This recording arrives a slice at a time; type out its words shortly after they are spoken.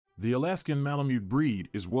The Alaskan Malamute breed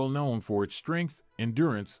is well known for its strength,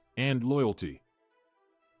 endurance, and loyalty.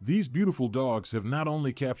 These beautiful dogs have not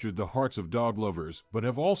only captured the hearts of dog lovers, but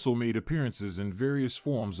have also made appearances in various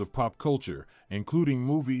forms of pop culture, including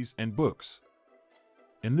movies and books.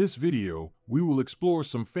 In this video, we will explore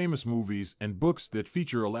some famous movies and books that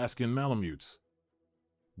feature Alaskan Malamutes.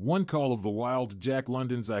 One Call of the Wild. Jack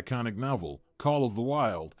London's iconic novel, Call of the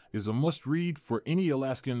Wild, is a must-read for any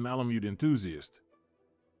Alaskan Malamute enthusiast.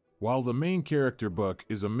 While the main character, Buck,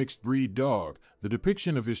 is a mixed-breed dog, the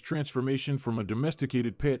depiction of his transformation from a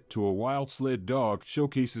domesticated pet to a wild sled dog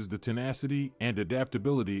showcases the tenacity and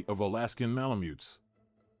adaptability of Alaskan Malamutes.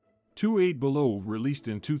 8 Below, released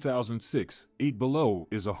in 2006, 8 Below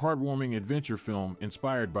is a heartwarming adventure film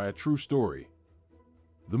inspired by a true story.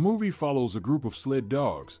 The movie follows a group of sled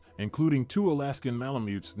dogs, including 2 Alaskan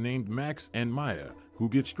Malamutes named Max and Maya, who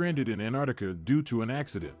get stranded in Antarctica due to an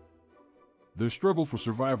accident. Their struggle for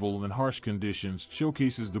survival in harsh conditions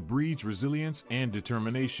showcases the breed's resilience and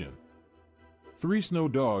determination. 3 Snow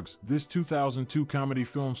Dogs. This 2002 comedy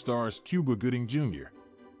film stars Cuba Gooding Jr.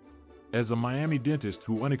 as a Miami dentist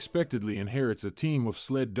who unexpectedly inherits a team of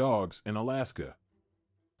sled dogs in Alaska.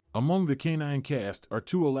 Among the canine cast are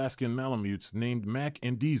 2 Alaskan Malamutes named Mac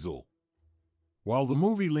and Diesel. While the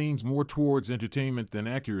movie leans more towards entertainment than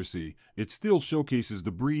accuracy, it still showcases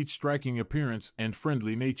the breed's striking appearance and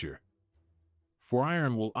friendly nature. For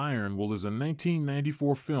Ironwool. Ironwool is a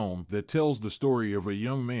 1994 film that tells the story of a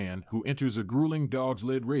young man who enters a grueling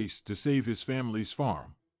dog-sled race to save his family's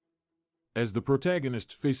farm. As the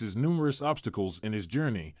protagonist faces numerous obstacles in his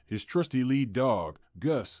journey, his trusty lead dog,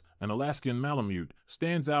 Gus, an Alaskan Malamute,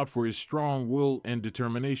 stands out for his strong will and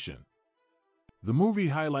determination. The movie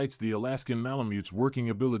highlights the Alaskan Malamute's working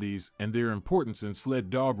abilities and their importance in sled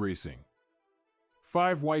dog racing.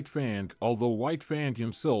 5 White Fang. Although White Fang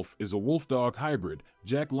himself is a wolf-dog hybrid,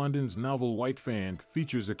 Jack London's novel White Fang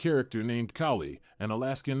features a character named Collie, an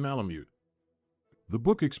Alaskan Malamute. The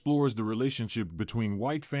book explores the relationship between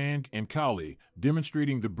White Fang and Collie,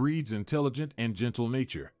 demonstrating the breed's intelligent and gentle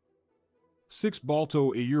nature. 6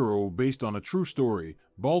 Balto. A Euro. Based on a true story,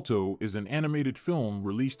 Balto is an animated film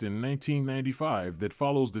released in 1995 that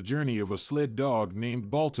follows the journey of a sled dog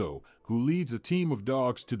named Balto, who leads a team of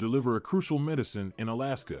dogs to deliver a crucial medicine in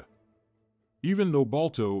Alaska. Even though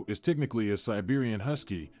Balto is technically a Siberian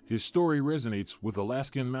Husky, his story resonates with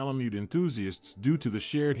Alaskan Malamute enthusiasts due to the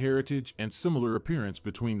shared heritage and similar appearance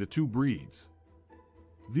between the 2 breeds.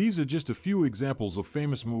 These are just a few examples of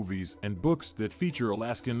famous movies and books that feature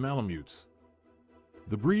Alaskan Malamutes.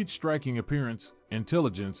 The breed's striking appearance,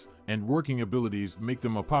 intelligence, and working abilities make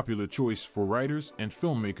them a popular choice for writers and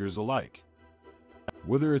filmmakers alike.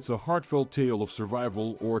 Whether it's a heartfelt tale of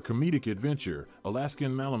survival or a comedic adventure,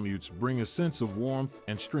 Alaskan Malamutes bring a sense of warmth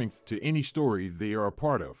and strength to any story they are a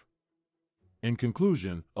part of. In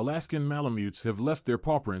conclusion, Alaskan Malamutes have left their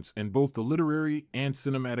pawprints in both the literary and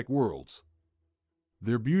cinematic worlds.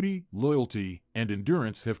 Their beauty, loyalty, and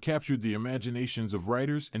endurance have captured the imaginations of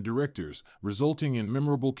writers and directors, resulting in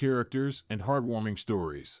memorable characters and heartwarming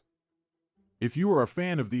stories. If you are a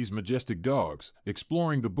fan of these majestic dogs,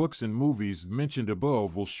 exploring the books and movies mentioned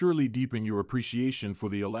above will surely deepen your appreciation for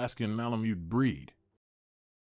the Alaskan Malamute breed.